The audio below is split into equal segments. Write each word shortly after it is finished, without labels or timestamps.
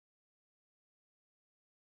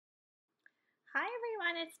Hi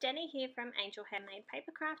everyone, it's Denny here from Angel Handmade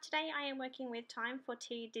Papercraft. Today I am working with Time for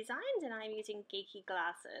Tea Designs and I am using Geeky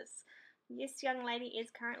glasses. This young lady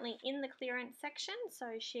is currently in the clearance section,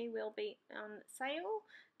 so she will be on sale.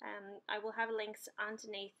 I will have links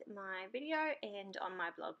underneath my video and on my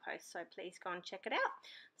blog post, so please go and check it out.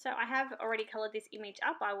 So I have already coloured this image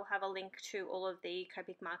up. I will have a link to all of the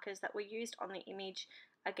Copic markers that were used on the image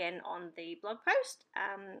again on the blog post,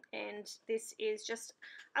 and this is just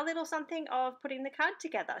a little something of putting the card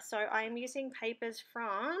together. So I am using papers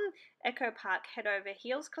from EcoPark Head Over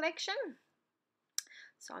Heels collection.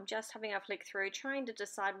 So I'm just having a flick through, trying to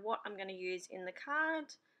decide what I'm going to use in the card.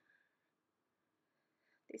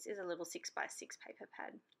 This is a little 6x6 paper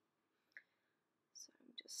pad. So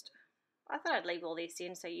I thought I'd leave all this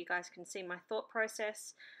in so you guys can see my thought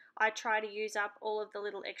process. I try to use up all of the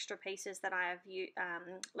little extra pieces that I have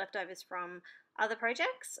leftovers from other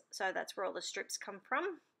projects, so that's where all the strips come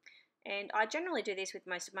from. And I generally do this with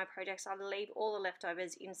most of my projects. I leave all the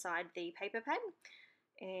leftovers inside the paper pad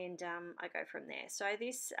and I go from there. So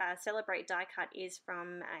this Celebrate die cut is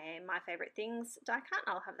from My Favorite Things die cut.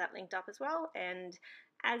 I'll have that linked up as well, and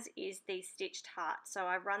as is the stitched heart. So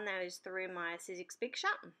I run those through my Sizzix Big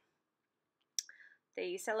Shot.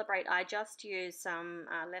 The Celebrate, I just use some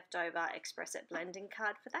leftover Express It blending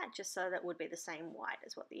card for that, just so that would be the same white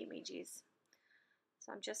as what the image is.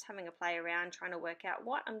 So I'm just having a play around trying to work out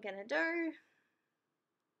what I'm going to do.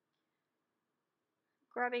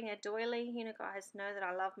 Grabbing a doily. You know, guys know that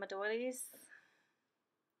I love my doilies.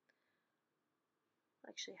 I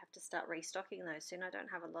actually have to start restocking those soon. I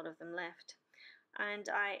don't have a lot of them left. And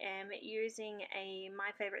I am using a My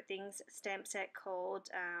Favorite Things stamp set called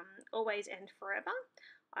Always and Forever.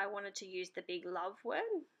 I wanted to use the big love word.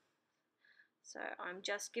 So I'm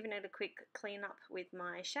just giving it a quick clean up with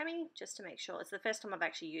my chamois just to make sure. It's the first time I've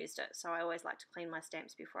actually used it, so I always like to clean my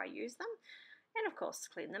stamps before I use them, and of course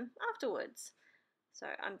clean them afterwards. So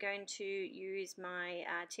I'm going to use my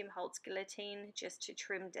Tim Holtz guillotine just to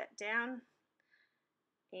trim that down,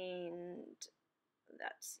 and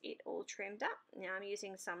that's it all trimmed up. Now I'm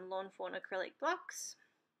using some Lawn Fawn acrylic blocks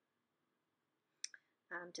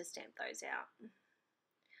to stamp those out.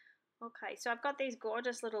 Okay, so I've got these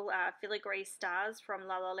gorgeous little filigree stars from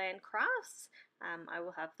La La Land Crafts. I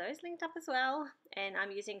will have those linked up as well. And I'm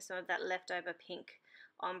using some of that leftover pink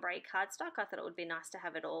ombre cardstock. I thought it would be nice to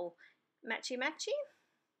have it all matchy-matchy.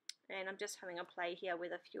 And I'm just having a play here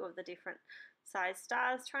with a few of the different size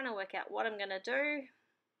stars, trying to work out what I'm going to do.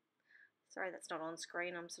 Sorry, that's not on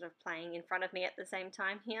screen. I'm sort of playing in front of me at the same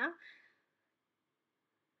time here.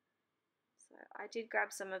 So I did grab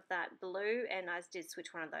some of that blue and I did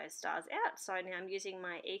switch one of those stars out. So now I'm using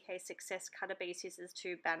my EK Success Cutter Bee scissors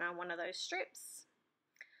to banner one of those strips.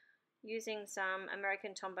 Using some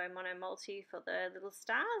American Tombow Mono Multi for the little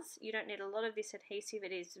stars. You don't need a lot of this adhesive.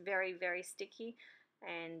 It is very, very sticky,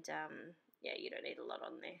 and yeah, you don't need a lot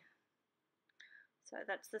on there. So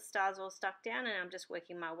that's the stars all stuck down, and I'm just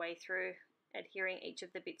working my way through, adhering each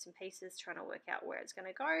of the bits and pieces, trying to work out where it's going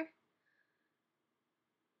to go.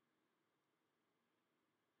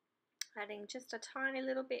 Adding just a tiny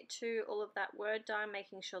little bit to all of that word dye,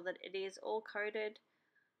 making sure that it is all coated,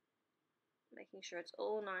 making sure it's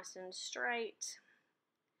all nice and straight.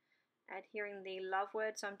 Adhering the love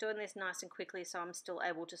word, so I'm doing this nice and quickly so I'm still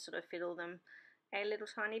able to sort of fiddle them a little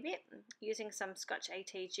tiny bit. Using some Scotch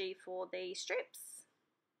ATG for the strips.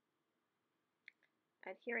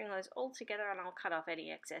 Adhering those all together, and I'll cut off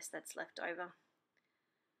any excess that's left over.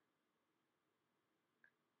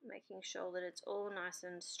 Making sure that it's all nice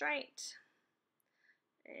and straight.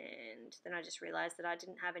 And then I just realized that I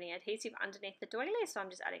didn't have any adhesive underneath the doily, so I'm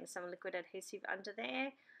just adding some liquid adhesive under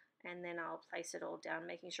there, and then I'll place it all down,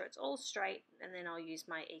 making sure it's all straight, and then I'll use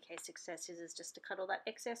my EK Success scissors just to cut all that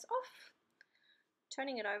excess off.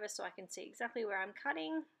 Turning it over so I can see exactly where I'm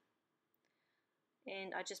cutting,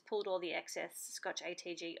 and I just pulled all the excess Scotch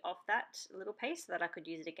ATG off that little piece so that I could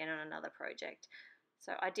use it again on another project.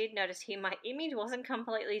 So I did notice here my image wasn't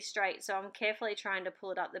completely straight, so I'm carefully trying to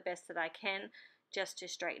pull it up the best that I can just to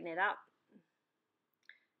straighten it up,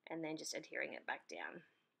 and then just adhering it back down.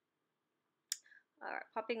 Alright,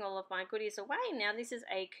 popping all of my goodies away. Now this is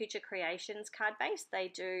a Couture Creations card base. They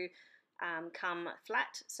do come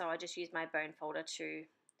flat, so I just use my bone folder to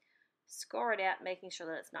score it out, making sure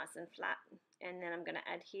that it's nice and flat. And then I'm going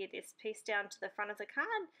to adhere this piece down to the front of the card,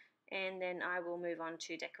 and then I will move on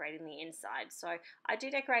to decorating the inside. So I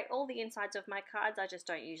do decorate all the insides of my cards, I just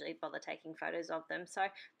don't usually bother taking photos of them. So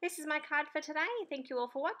this is my card for today. Thank you all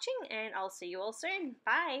for watching, and I'll see you all soon.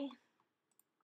 Bye!